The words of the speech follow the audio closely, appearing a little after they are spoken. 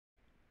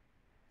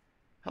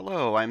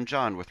Hello, I'm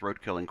John with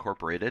Roadkill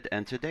Incorporated,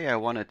 and today I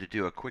wanted to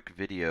do a quick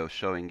video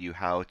showing you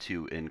how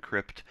to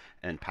encrypt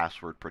and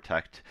password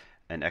protect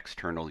an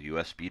external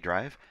USB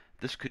drive.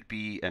 This could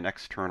be an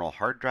external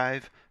hard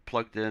drive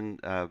plugged in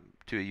to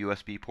a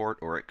USB port,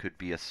 or it could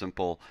be a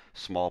simple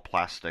small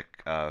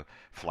plastic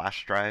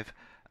flash drive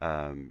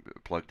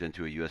plugged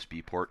into a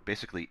USB port,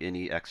 basically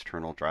any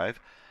external drive.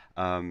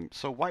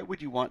 So why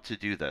would you want to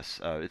do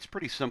this? It's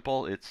pretty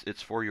simple.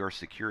 It's for your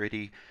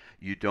security.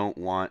 You don't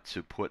want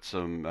to put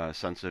some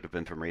sensitive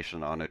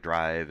information on a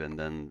drive and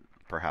then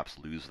perhaps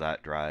lose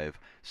that drive.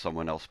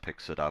 Someone else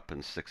picks it up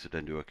and sticks it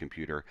into a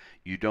computer.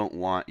 You don't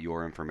want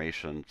your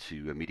information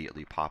to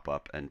immediately pop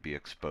up and be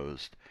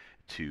exposed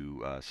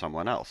to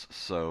someone else.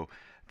 So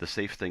the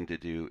safe thing to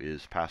do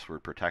is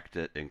password protect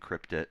it,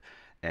 encrypt it,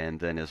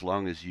 and then as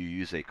long as you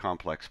use a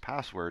complex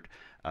password,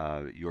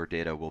 your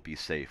data will be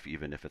safe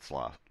even if it's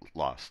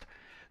lost.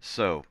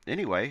 So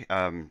anyway,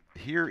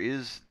 here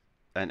is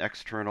an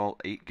external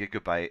 8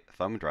 gigabyte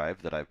thumb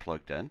drive that I've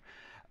plugged in.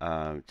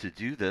 To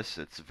do this,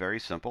 it's very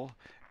simple.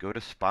 Go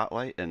to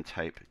Spotlight and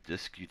type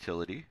disk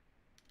utility.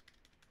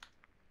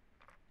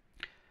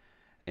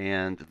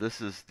 And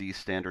this is the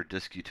standard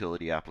disk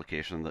utility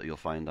application that you'll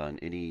find on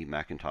any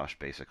Macintosh,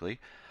 basically.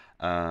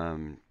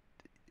 On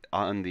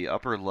the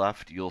upper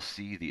left, you'll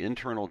see the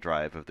internal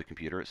drive of the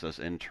computer. It says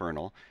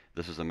internal.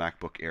 This is a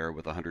MacBook Air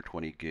with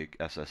 120 gig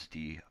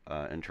SSD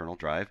internal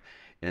drive.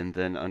 And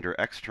then under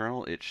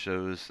external, it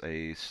shows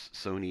a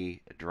Sony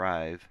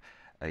drive,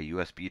 a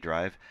USB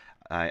drive.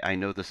 I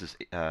know this is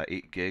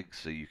 8 gigs,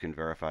 so you can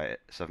verify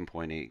it.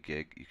 7.8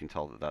 gig. You can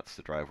tell that that's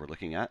the drive we're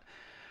looking at.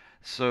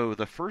 So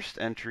the first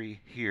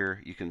entry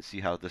here, you can see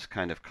how this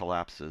kind of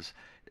collapses,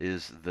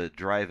 is the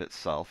drive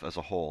itself as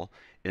a whole,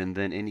 and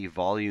then any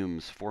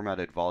volumes,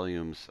 formatted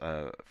volumes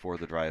for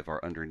the drive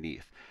are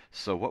underneath.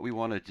 So what we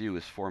want to do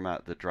is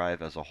format the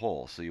drive as a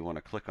whole. So you want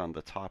to click on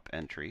the top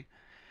entry.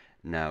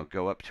 Now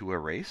go up to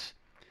Erase.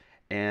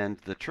 And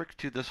the trick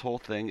to this whole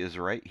thing is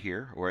right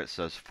here where it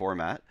says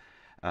Format.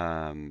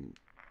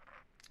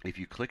 If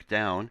you click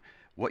down,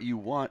 what you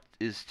want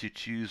is to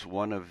choose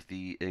one of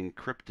the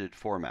encrypted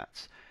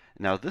formats.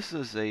 Now this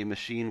is a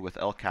machine with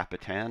El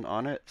Capitan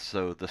on it,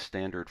 so the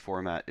standard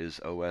format is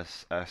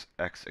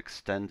OSX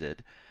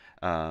extended.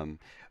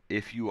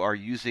 If you are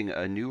using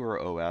a newer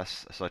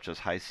OS, such as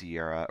High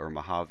Sierra or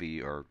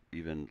Mojave or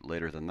even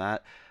later than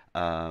that,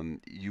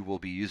 you will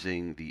be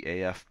using the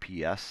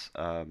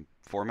AFPS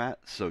format,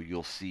 so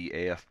you'll see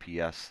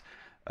AFPS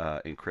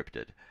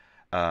encrypted.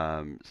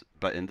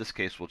 But in this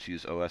case, we'll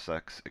choose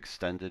OSX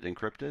extended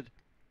encrypted.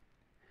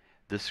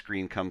 This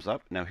screen comes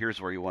up. Now here's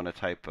where you want to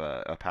type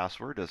a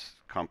password, as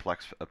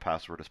complex a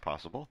password as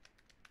possible.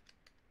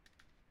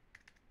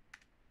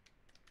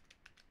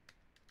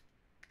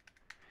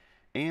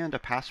 And a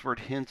password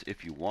hint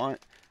if you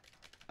want.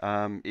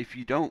 If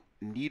you don't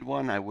need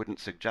one, I wouldn't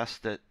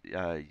suggest it.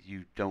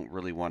 You don't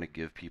really want to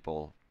give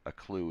people a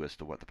clue as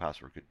to what the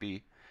password could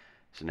be.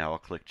 So now I'll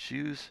click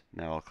Choose.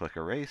 Now I'll click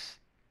Erase.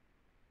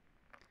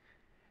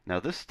 Now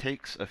this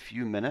takes a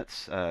few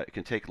minutes. It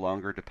can take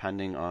longer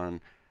depending on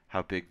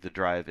how big the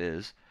drive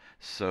is.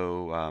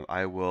 So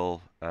I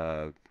will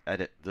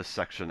edit this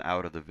section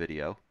out of the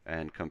video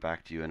and come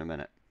back to you in a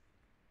minute.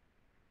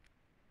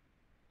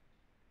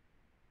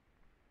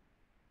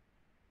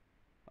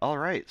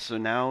 Alright, so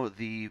now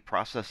the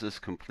process is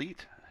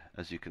complete.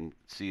 As you can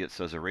see, it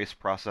says Erase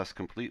Process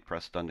Complete.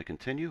 Press Done to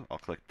continue. I'll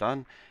click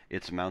Done.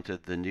 It's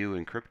mounted the new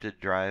encrypted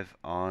drive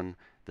on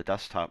the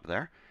desktop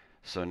there.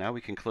 So now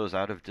we can close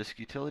out of Disk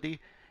Utility,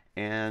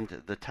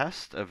 and the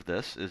test of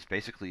this is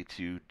basically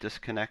to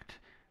disconnect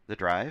the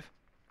drive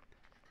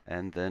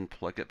and then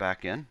plug it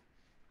back in.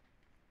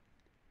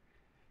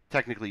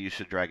 Technically, you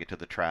should drag it to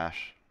the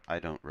trash. I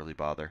don't really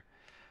bother.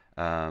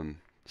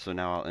 So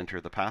now I'll enter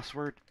the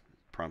password.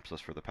 Prompts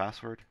us for the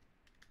password.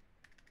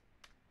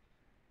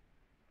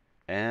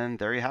 And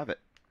there you have it.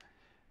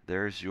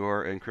 There's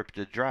your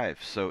encrypted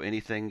drive. So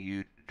anything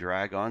you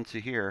drag onto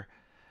here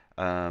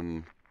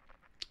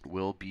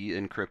will be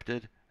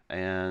encrypted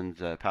and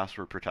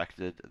password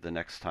protected the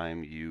next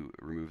time you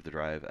remove the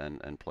drive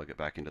and plug it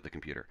back into the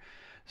computer.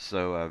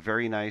 So a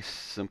very nice,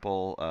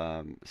 simple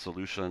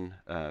solution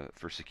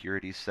for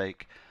security's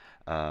sake.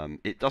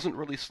 It doesn't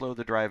really slow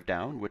the drive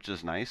down, which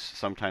is nice.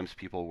 Sometimes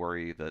people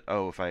worry that,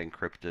 oh, if I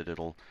encrypt it,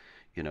 it'll,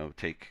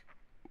 take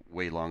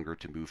way longer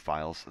to move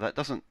files. That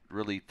doesn't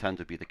really tend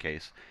to be the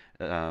case.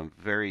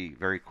 Very,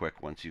 very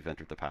quick once you've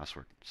entered the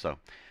password. So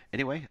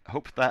anyway,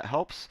 hope that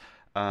helps.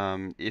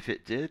 If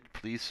it did,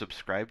 please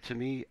subscribe to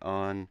me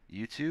on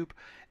YouTube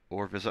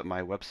or visit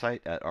my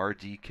website at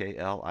rdklinc.com.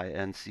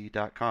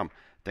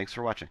 Thanks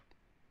for watching.